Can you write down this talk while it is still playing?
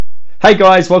Hey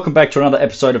guys, welcome back to another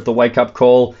episode of the Wake Up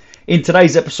Call. In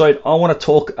today's episode, I want to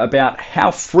talk about how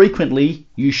frequently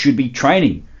you should be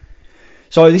training.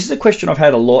 So this is a question I've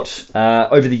had a lot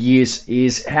over the years,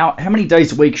 is how many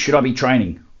days a week should I be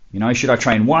training? You know, should I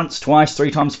train once, twice, 3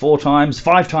 times, 4 times,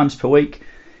 5 times per week?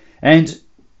 And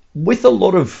with a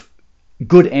lot of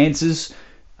good answers,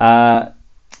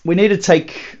 we need to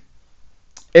take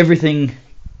everything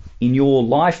in your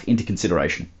life into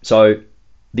consideration. So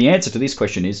the answer to this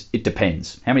question is, it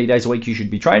depends. How many days a week you should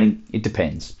be training? It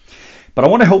depends. But I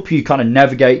want to help you kind of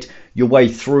navigate your way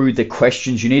through the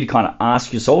questions you need to kind of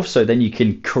ask yourself, so then you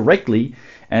can correctly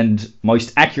and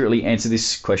most accurately answer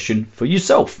this question for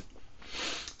yourself.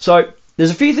 So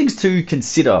there's a few things to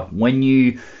consider when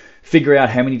you figure out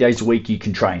how many days a week you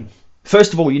can train.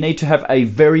 First of all, you need to have a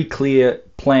very clear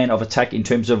plan of attack in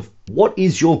terms of what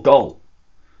is your goal.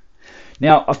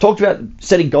 Now, I've talked about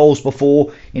setting goals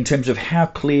before in terms of how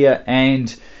clear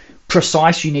and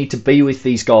precise you need to be with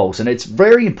these goals. And it's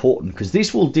very important because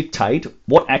this will dictate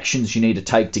what actions you need to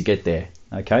take to get there.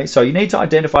 Okay, so you need to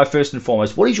identify first and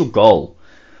foremost, what is your goal?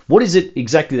 What is it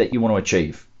exactly that you want to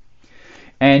achieve?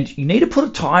 And you need to put a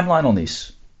timeline on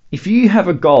this. If you have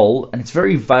a goal and it's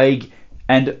very vague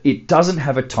and it doesn't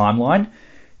have a timeline,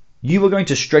 you are going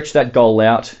to stretch that goal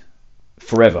out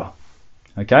forever.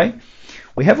 Okay?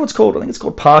 We have what's called, I think it's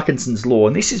called Parkinson's law,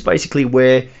 and this is basically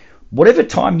where whatever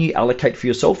time you allocate for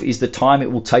yourself is the time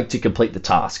it will take to complete the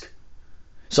task.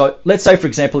 So let's say, for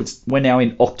example, we're now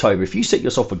in October. If you set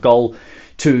yourself a goal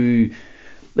to,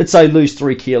 let's say, lose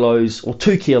 3 kilos or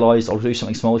 2 kilos, I'll do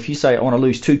something small. If you say, I want to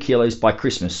lose 2 kilos by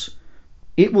Christmas,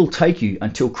 it will take you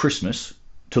until Christmas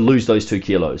to lose those 2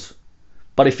 kilos.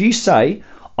 But if you say,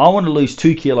 I want to lose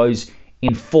 2 kilos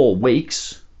in 4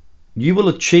 weeks, you will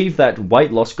achieve that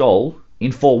weight loss goal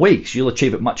in 4 weeks. You'll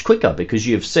achieve it much quicker because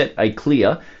you've set a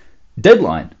clear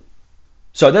deadline.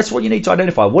 So that's what you need to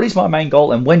identify. What is my main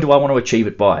goal and when do I want to achieve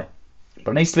it by?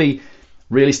 But it needs to be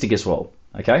realistic as well.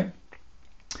 Okay.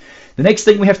 The next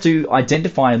thing we have to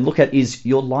identify and look at is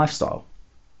your lifestyle.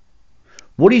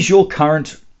 What is your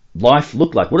current life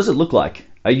look like? What does it look like?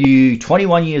 Are you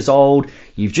 21 years old?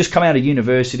 You've just come out of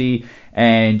university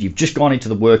and you've just gone into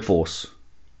the workforce.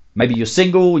 Maybe you're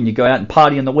single and you go out and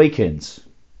party on the weekends.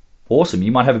 Awesome,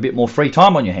 you might have a bit more free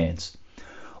time on your hands.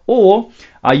 Or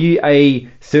are you a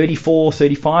 34,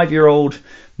 35-year-old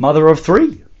mother of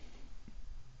 3?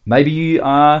 Maybe you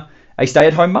are a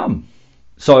stay-at-home mum.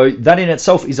 So that in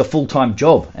itself is a full-time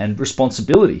job and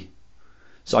responsibility.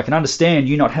 So I can understand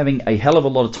you not having a hell of a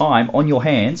lot of time on your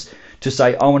hands to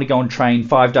say, I want to go and train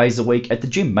 5 days a week at the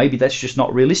gym. Maybe that's just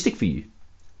not realistic for you.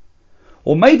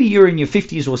 Or maybe you're in your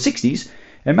 50s or 60s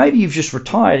and maybe you've just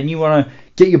retired and you want to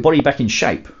get your body back in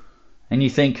shape. And you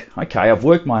think, okay, I've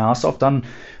worked my ass off,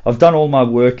 I've done all my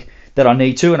work that I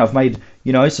need to, and I've made,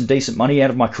 some decent money out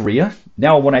of my career.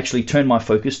 Now I want to actually turn my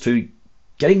focus to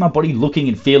getting my body looking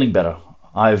and feeling better.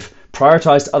 I've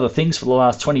prioritized other things for the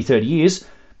last 20, 30 years,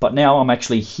 but now I'm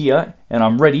actually here and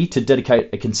I'm ready to dedicate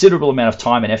a considerable amount of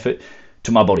time and effort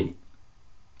to my body.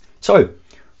 So,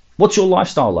 what's your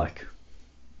lifestyle like?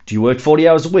 Do you work 40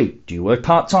 hours a week? Do you work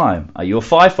part-time? Are you a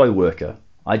FIFO worker?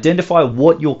 Identify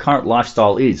what your current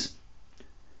lifestyle is.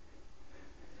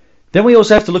 Then we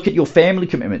also have to look at your family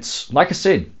commitments, like I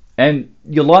said, and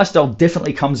your lifestyle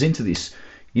definitely comes into this.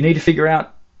 You need to figure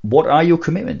out, what are your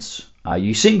commitments? Are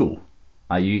you single?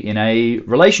 Are you in a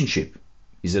relationship?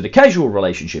 Is it a casual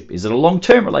relationship? Is it a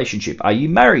long-term relationship? Are you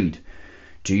married?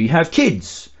 Do you have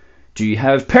kids? Do you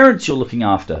have parents you're looking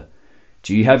after?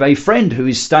 Do you have a friend who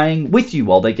is staying with you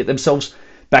while they get themselves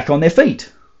back on their feet?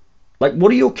 Like,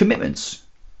 what are your commitments?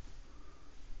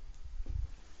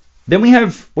 Then we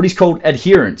have what is called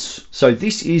adherence. So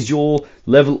this is your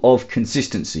level of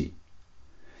consistency.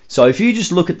 So if you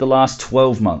just look at the last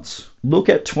 12 months, look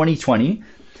at 2020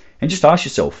 and just ask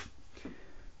yourself,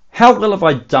 how well have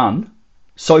I done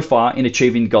so far in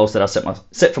achieving goals that I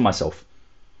set for myself?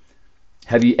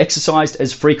 Have you exercised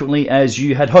as frequently as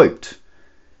you had hoped?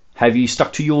 Have you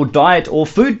stuck to your diet or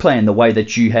food plan the way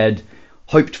that you had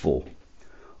hoped for?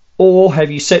 Or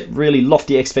have you set really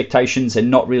lofty expectations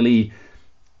and not really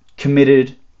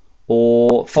committed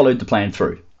or followed the plan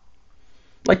through?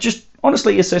 Like, just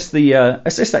honestly assess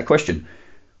that question.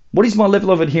 What is my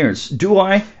level of adherence? Do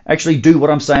I actually do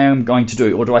what I'm saying I'm going to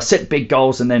do, or do I set big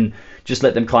goals and then just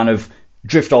let them kind of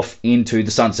drift off into the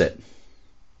sunset?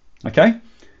 Okay,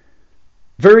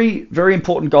 very, very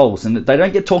important goals, and they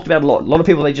don't get talked about a lot. A lot of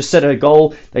people, they just set a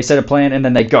goal, they set a plan, and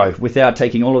then they go without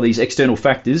taking all of these external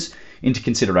factors into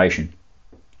consideration.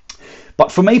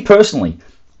 But for me personally,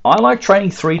 I like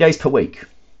training 3 days per week.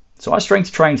 So I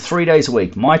strength train 3 days a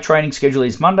week. My training schedule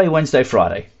is Monday, Wednesday,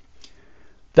 Friday.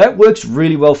 That works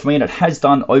really well for me, and it has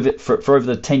done for over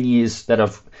the 10 years that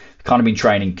I've kind of been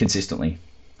training consistently.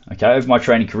 Okay, over my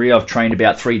training career, I've trained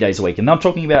about 3 days a week, and I'm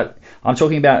talking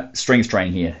about strength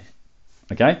training here.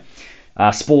 Okay,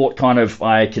 sport kind of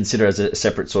I consider as a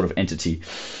separate sort of entity,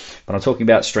 but I'm talking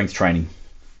about strength training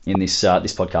in this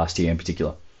podcast here in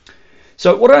particular.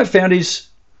 So what I've found is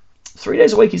 3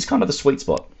 days a week is kind of the sweet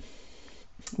spot.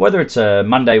 Whether it's a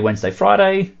Monday, Wednesday,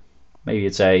 Friday, maybe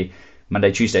it's a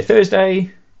Monday, Tuesday,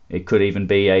 Thursday. It could even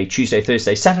be a Tuesday,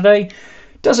 Thursday, Saturday.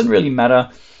 Doesn't really matter.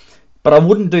 But I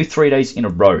wouldn't do 3 days in a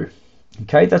row.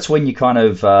 Okay, that's when you kind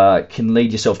of can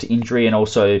lead yourself to injury, and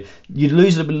also you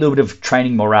lose a little bit of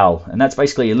training morale. And that's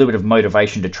basically a little bit of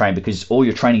motivation to train because all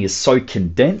your training is so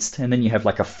condensed, and then you have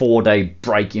like a 4-day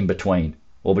break in between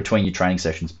or between your training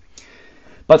sessions.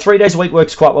 But 3 days a week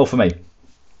works quite well for me.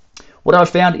 What I've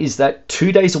found is that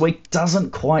 2 days a week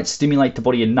doesn't quite stimulate the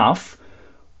body enough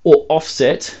or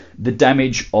offset the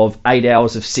damage of 8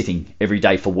 hours of sitting every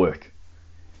day for work.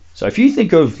 So if you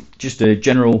think of just a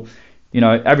general,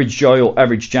 average Joe or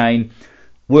average Jane,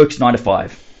 works 9 to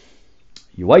 5.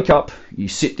 You wake up, you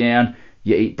sit down,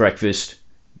 you eat breakfast,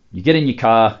 you get in your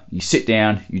car, you sit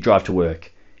down, you drive to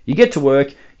work. You get to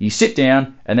work, you sit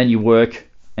down, and then you work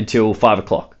until 5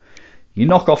 o'clock. You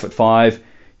knock off at 5,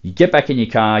 you get back in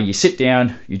your car, you sit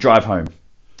down, you drive home.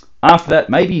 After that,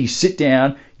 maybe you sit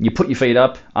down and you put your feet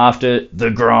up after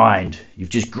the grind. You've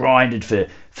just grinded for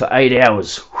 8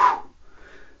 hours. Whew.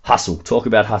 Hustle. Talk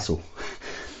about hustle.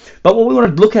 But what we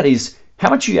want to look at is how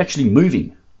much are you actually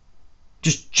moving?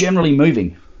 Just generally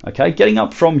moving. Okay? Getting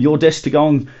up from your desk to go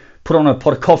and put on a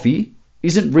pot of coffee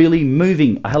isn't really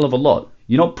moving a hell of a lot.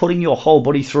 You're not putting your whole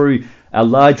body through a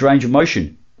large range of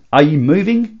motion. Are you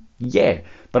moving? Yeah.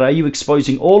 But are you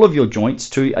exposing all of your joints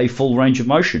to a full range of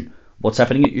motion? What's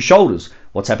happening at your shoulders?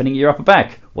 What's happening at your upper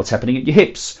back? What's happening at your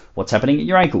hips? What's happening at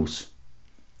your ankles?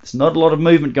 There's not a lot of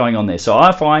movement going on there. So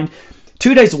I find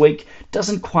 2 days a week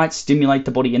doesn't quite stimulate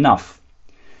the body enough.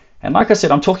 And like I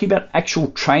said, I'm talking about actual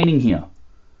training here.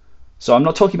 So I'm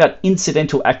not talking about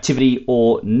incidental activity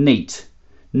or NEAT.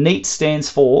 NEAT stands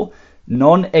for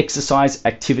non-exercise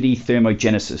activity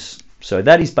thermogenesis. So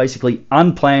that is basically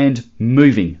unplanned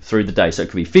moving through the day. So it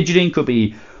could be fidgeting, could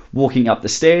be walking up the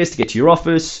stairs to get to your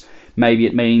office. Maybe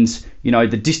it means,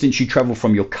 the distance you travel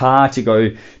from your car to go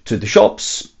to the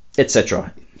shops,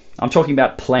 etc. I'm talking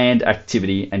about planned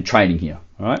activity and training here,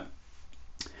 all right?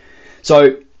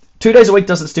 So 2 days a week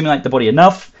doesn't stimulate the body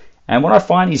enough. And what I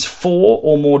find is 4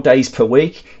 or more days per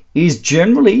week is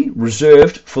generally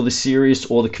reserved for the serious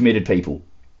or the committed people.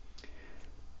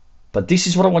 But this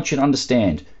is what I want you to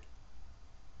understand.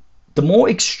 The more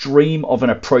extreme of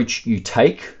an approach you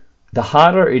take, the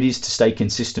harder it is to stay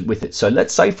consistent with it. So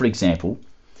let's say, for example,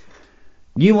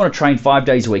 you want to train 5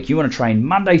 days a week. You want to train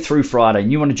Monday through Friday, and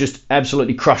you want to just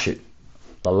absolutely crush it.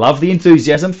 I love the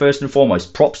enthusiasm, first and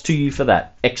foremost. Props to you for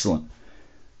that. Excellent.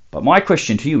 But my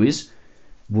question to you is,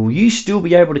 will you still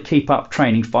be able to keep up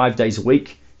training 5 days a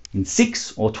week in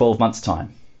 6 or 12 months'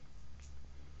 time?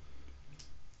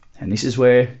 And this is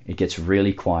where it gets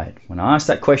really quiet. When I ask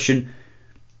that question,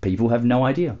 people have no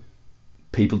idea.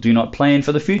 People do not plan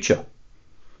for the future.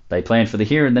 They plan for the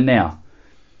here and the now.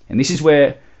 And this is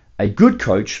where a good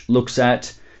coach looks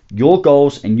at your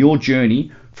goals and your journey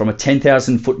from a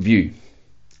 10,000 foot view.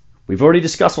 We've already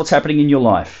discussed what's happening in your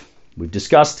life. We've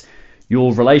discussed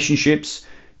your relationships,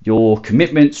 your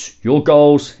commitments, your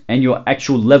goals, and your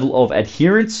actual level of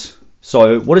adherence.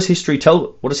 So what does history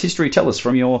tell us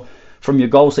from your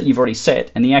goals that you've already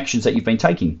set and the actions that you've been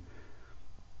taking?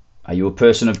 Are you a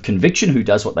person of conviction who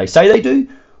does what they say they do?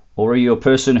 Or are you a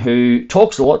person who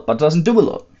talks a lot but doesn't do a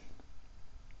lot?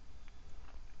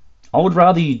 I would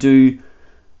rather you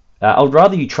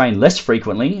train less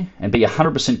frequently and be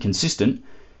 100% consistent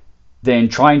than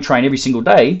try and train every single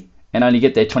day and only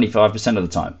get there 25% of the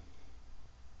time.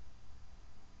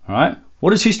 All right? What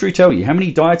does history tell you? How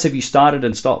many diets have you started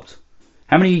and stopped?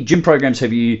 How many gym programs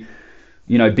have you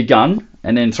begun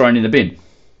and then thrown in the bin?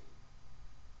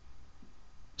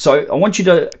 So I want you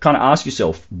to kind of ask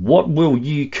yourself, what will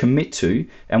you commit to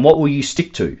and what will you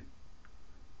stick to?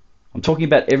 I'm talking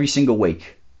about every single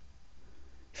week.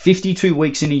 52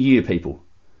 weeks in a year, people.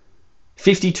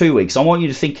 52 weeks. I want you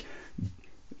to think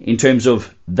in terms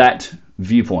of that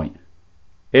viewpoint.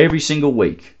 Every single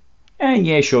week. And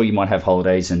yeah, sure, you might have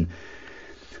holidays and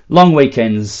long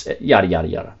weekends, yada, yada,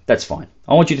 yada. That's fine.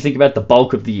 I want you to think about the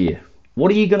bulk of the year.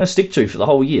 What are you going to stick to for the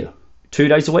whole year? 2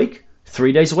 days a week?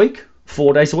 3 days a week?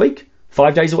 4 days a week?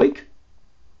 5 days a week?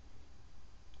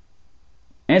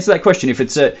 Answer that question.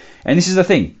 And this is the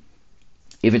thing.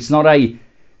 If it's not a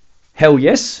hell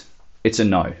yes, it's a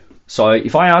no. So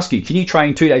if I ask you, can you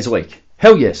train 2 days a week?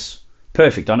 Hell yes.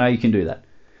 Perfect. I know you can do that.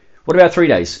 What about 3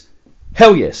 days?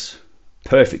 Hell yes.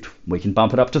 Perfect. We can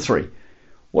bump it up to 3.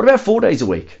 What about 4 days a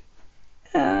week?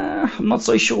 I'm not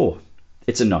so sure.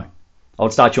 It's a no. I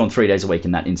would start you on 3 days a week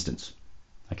in that instance.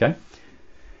 Okay?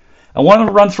 I want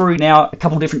to run through now a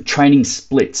couple different training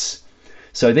splits.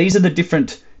 So these are the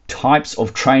different types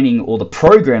of training or the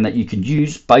program that you can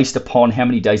use based upon how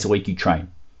many days a week you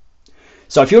train.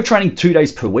 So if you're training 2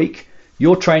 days per week,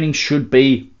 your training should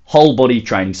be whole body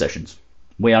training sessions.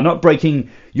 We are not breaking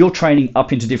your training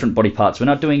up into different body parts. We're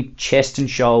not doing chest and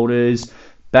shoulders,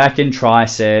 back and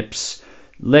triceps,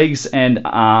 legs and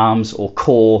arms or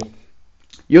core.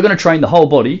 You're going to train the whole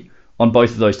body on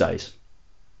both of those days.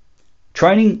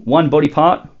 Training one body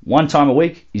part one time a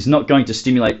week is not going to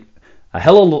stimulate a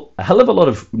hell of a lot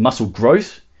of muscle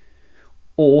growth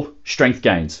or strength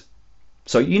gains.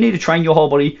 So you need to train your whole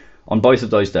body on both of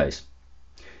those days.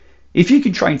 If you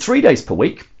can train 3 days per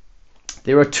week,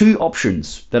 there are 2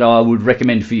 options that I would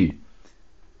recommend for you.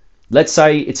 Let's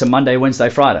say it's a Monday, Wednesday,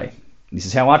 Friday. This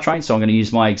is how I train, so I'm going to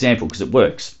use my example because it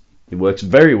works. It works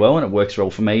very well, and it works well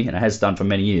for me, and it has done for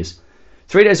many years.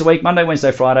 3 days a week, Monday,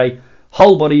 Wednesday, Friday,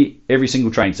 whole body, every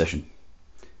single training session.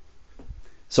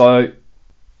 So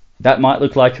that might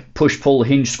look like push, pull,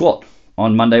 hinge, squat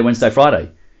on Monday, Wednesday, Friday.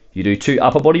 You do 2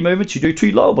 upper body movements, you do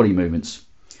 2 lower body movements.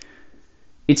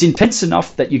 It's intense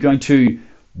enough that you're going to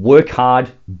work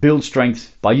hard, build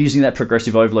strength by using that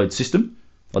progressive overload system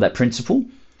or that principle.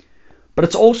 But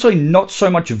it's also not so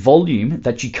much volume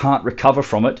that you can't recover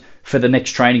from it for the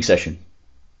next training session.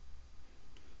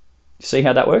 See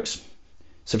how that works?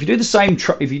 So if you do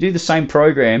the same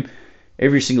program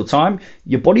every single time,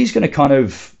 your body's going to kind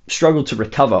of struggle to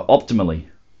recover optimally.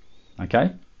 Okay?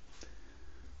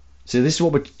 So this is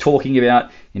what we're talking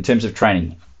about in terms of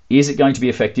training. Is it going to be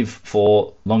effective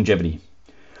for longevity?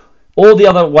 Or the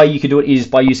other way you could do it is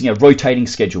by using a rotating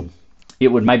schedule. It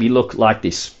would maybe look like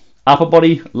this. Upper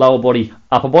body,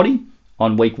 upper body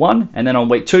on week 1, and then on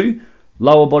week 2,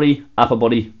 lower body,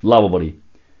 lower body.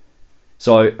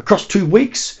 So across 2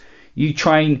 weeks, you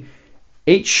train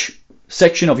each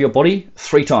section of your body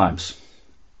 3 times.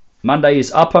 Monday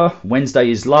is upper,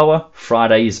 Wednesday is lower,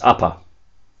 Friday is upper.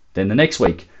 Then the next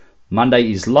week,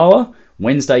 Monday is lower,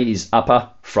 Wednesday is upper,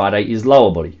 Friday is lower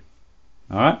body.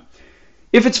 All right.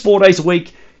 If it's 4 days a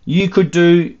week, you could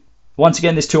do, once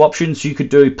again, there's 2 options. You could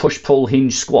do push, pull,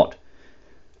 hinge, squat.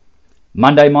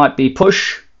 Monday might be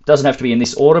push. Doesn't have to be in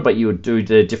this order, but you would do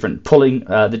the different pulling,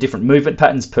 the different movement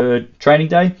patterns per training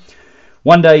day.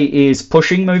 One day is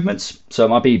pushing movements. So it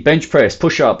might be bench press,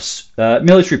 push-ups,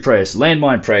 military press,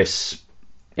 landmine press,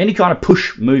 any kind of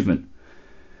push movement.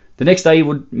 The next day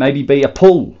would maybe be a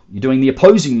pull. You're doing the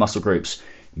opposing muscle groups.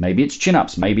 Maybe it's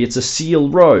chin-ups. Maybe it's a seal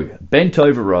row, bent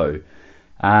over row.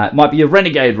 It might be a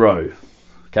renegade row.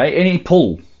 Okay, any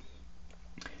pull.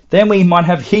 Then we might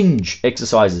have hinge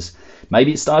exercises.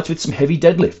 Maybe it starts with some heavy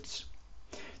deadlifts.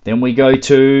 Then we go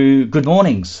to good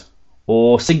mornings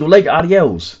or single leg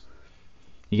RDLs.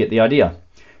 You get the idea.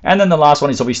 And then the last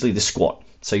one is obviously the squat.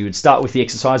 So you would start with the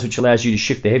exercise which allows you to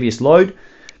shift the heaviest load.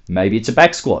 Maybe it's a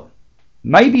back squat.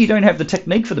 Maybe you don't have the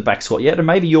technique for the back squat yet, and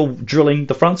maybe you're drilling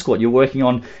the front squat. You're working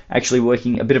on actually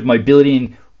working a bit of mobility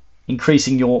and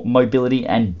increasing your mobility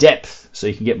and depth so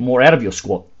you can get more out of your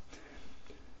squat.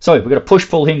 So we've got a push,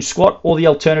 pull, hinge, squat, or the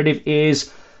alternative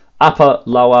is upper,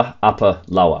 lower, upper,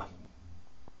 lower.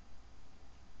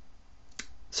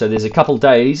 So there's a couple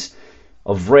days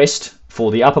of rest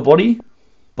for the upper body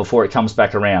before it comes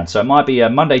back around. So it might be a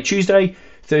Monday, Tuesday,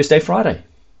 Thursday, Friday.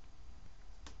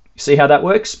 See how that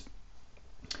works?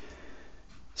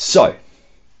 So,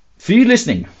 for you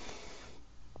listening,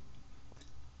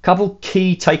 couple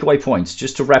key takeaway points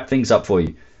just to wrap things up for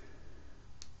you.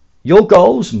 Your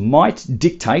goals might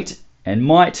dictate and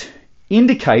might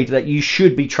indicate that you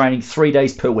should be training 3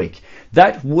 days per week.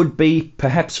 That would be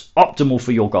perhaps optimal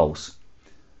for your goals.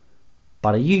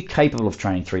 But are you capable of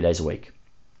training 3 days a week?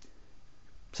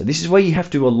 So this is where you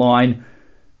have to align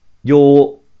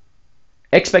your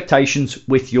expectations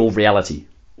with your reality.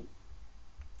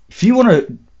 If you want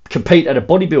to compete at a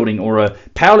bodybuilding or a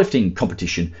powerlifting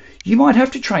competition, you might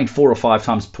have to train 4 or 5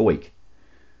 times per week.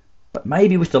 But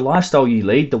maybe with the lifestyle you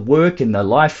lead, the work and the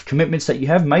life commitments that you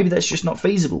have, maybe that's just not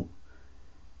feasible.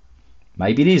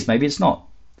 Maybe it is, maybe it's not.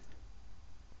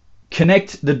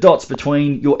 Connect the dots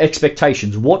between your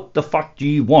expectations. What the fuck do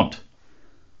you want?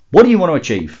 What do you want to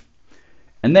achieve?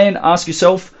 And then ask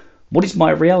yourself, what is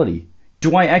my reality?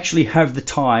 Do I actually have the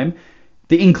time,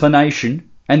 the inclination,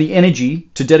 and the energy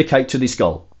to dedicate to this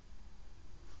goal?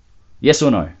 Yes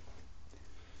or no?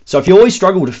 So if you always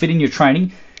struggle to fit in your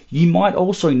training, you might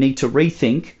also need to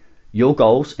rethink your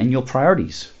goals and your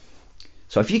priorities.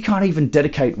 So if you can't even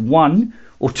dedicate 1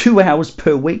 or 2 hours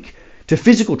per week to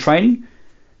physical training,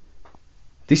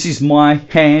 this is my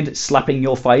hand slapping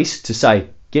your face to say,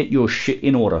 get your shit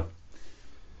in order.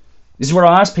 This is where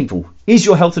I ask people, is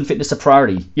your health and fitness a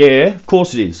priority? Yeah, of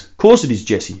course it is. Of course it is,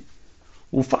 Jesse.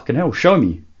 Well, fucking hell, show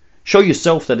me. Show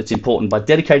yourself that it's important by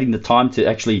dedicating the time to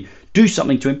actually do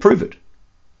something to improve it.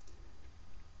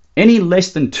 Any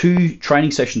less than 2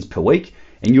 training sessions per week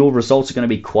and your results are going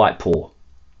to be quite poor.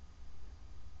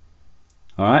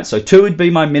 Alright, so 2 would be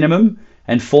my minimum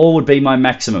and 4 would be my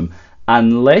maximum,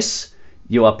 unless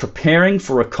you are preparing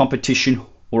for a competition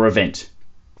or event.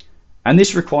 And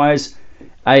this requires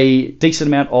a decent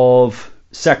amount of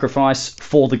sacrifice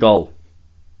for the goal.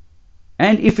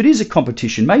 And if it is a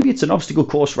competition, maybe it's an obstacle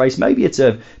course race, maybe it's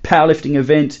a powerlifting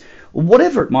event, or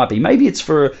whatever it might be. Maybe it's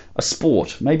for a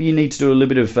sport. Maybe you need to do a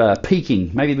little bit of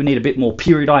peaking. Maybe we need a bit more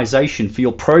periodization for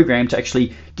your program to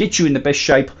actually get you in the best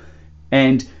shape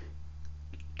and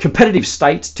competitive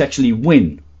state to actually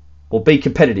win or be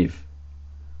competitive.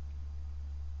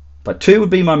 But 2 would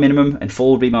be my minimum and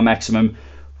 4 would be my maximum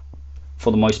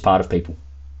for the most part of people.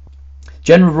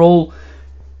 General rule,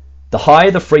 the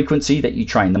higher the frequency that you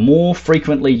train, the more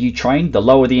frequently you train, the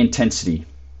lower the intensity.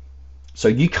 So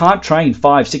you can't train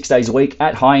 5-6 days a week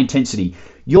at high intensity.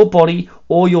 Your body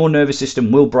or your nervous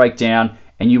system will break down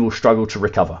and you will struggle to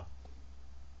recover.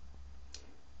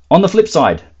 On the flip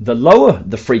side, the lower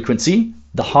the frequency,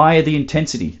 the higher the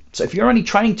intensity. So if you're only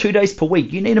training 2 days per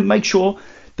week, you need to make sure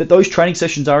that those training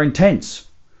sessions are intense.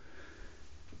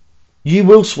 You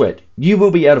will sweat. You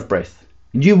will be out of breath.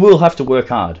 You will have to work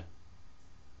hard.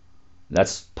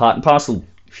 That's part and parcel.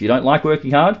 If you don't like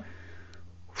working hard,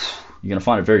 you're going to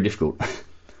find it very difficult.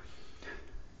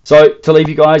 So to leave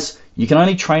you guys, you can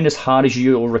only train as hard as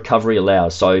your recovery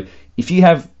allows. So if you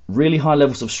have really high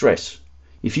levels of stress,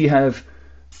 if you have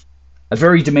a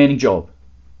very demanding job,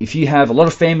 if you have a lot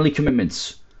of family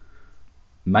commitments,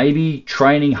 maybe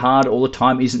training hard all the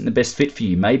time isn't the best fit for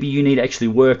you. Maybe you need to actually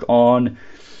work on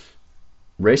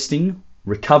resting,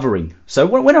 recovering. So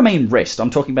when I mean rest, I'm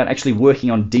talking about actually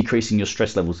working on decreasing your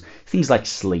stress levels. Things like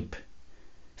sleep,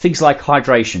 things like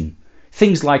hydration,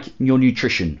 things like your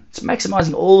nutrition. It's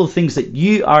maximizing all the things that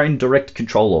you are in direct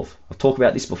control of. I've talked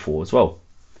about this before as well.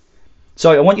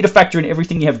 So I want you to factor in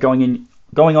everything you have going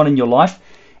on in your life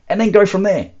and then go from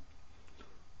there.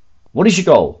 What is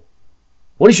your goal?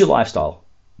 What is your lifestyle?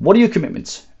 What are your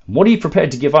commitments? What are you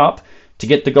prepared to give up to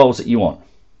get the goals that you want?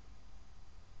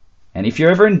 And if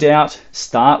you're ever in doubt,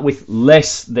 start with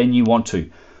less than you want to.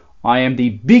 I am the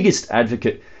biggest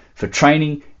advocate for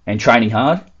training and training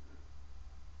hard.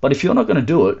 But if you're not going to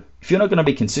do it, if you're not going to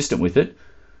be consistent with it,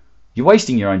 you're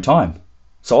wasting your own time.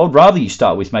 So I'd rather you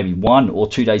start with maybe 1 or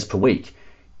 2 days per week,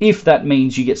 if that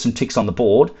means you get some ticks on the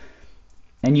board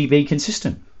and you be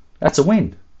consistent. That's a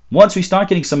win. Once we start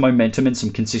getting some momentum and some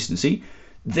consistency,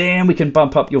 then we can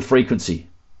bump up your frequency.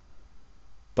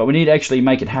 But we need to actually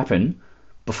make it happen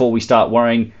before we start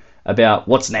worrying about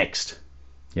what's next.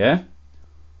 Yeah?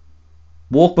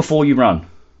 Walk before you run.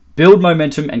 Build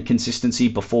momentum and consistency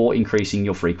before increasing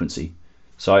your frequency.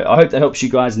 So I hope that helps you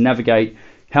guys navigate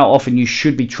how often you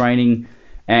should be training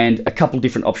and a couple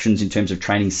different options in terms of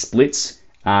training splits.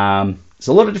 There's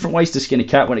a lot of different ways to skin a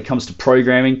cat when it comes to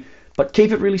programming, but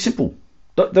keep it really simple.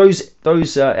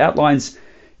 Those outlines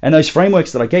and those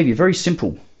frameworks that I gave you, very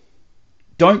simple.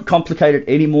 Don't complicate it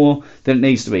any more than it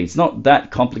needs to be. It's not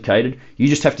that complicated. You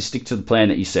just have to stick to the plan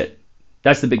that you set.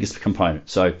 That's the biggest component.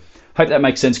 So hope that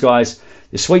makes sense, guys.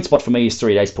 The sweet spot for me is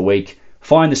 3 days per week.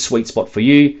 Find the sweet spot for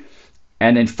you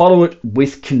and then follow it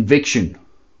with conviction.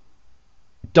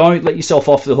 Don't let yourself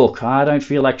off the hook. I don't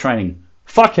feel like training.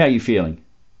 Fuck how you're feeling.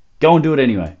 Go and do it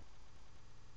anyway.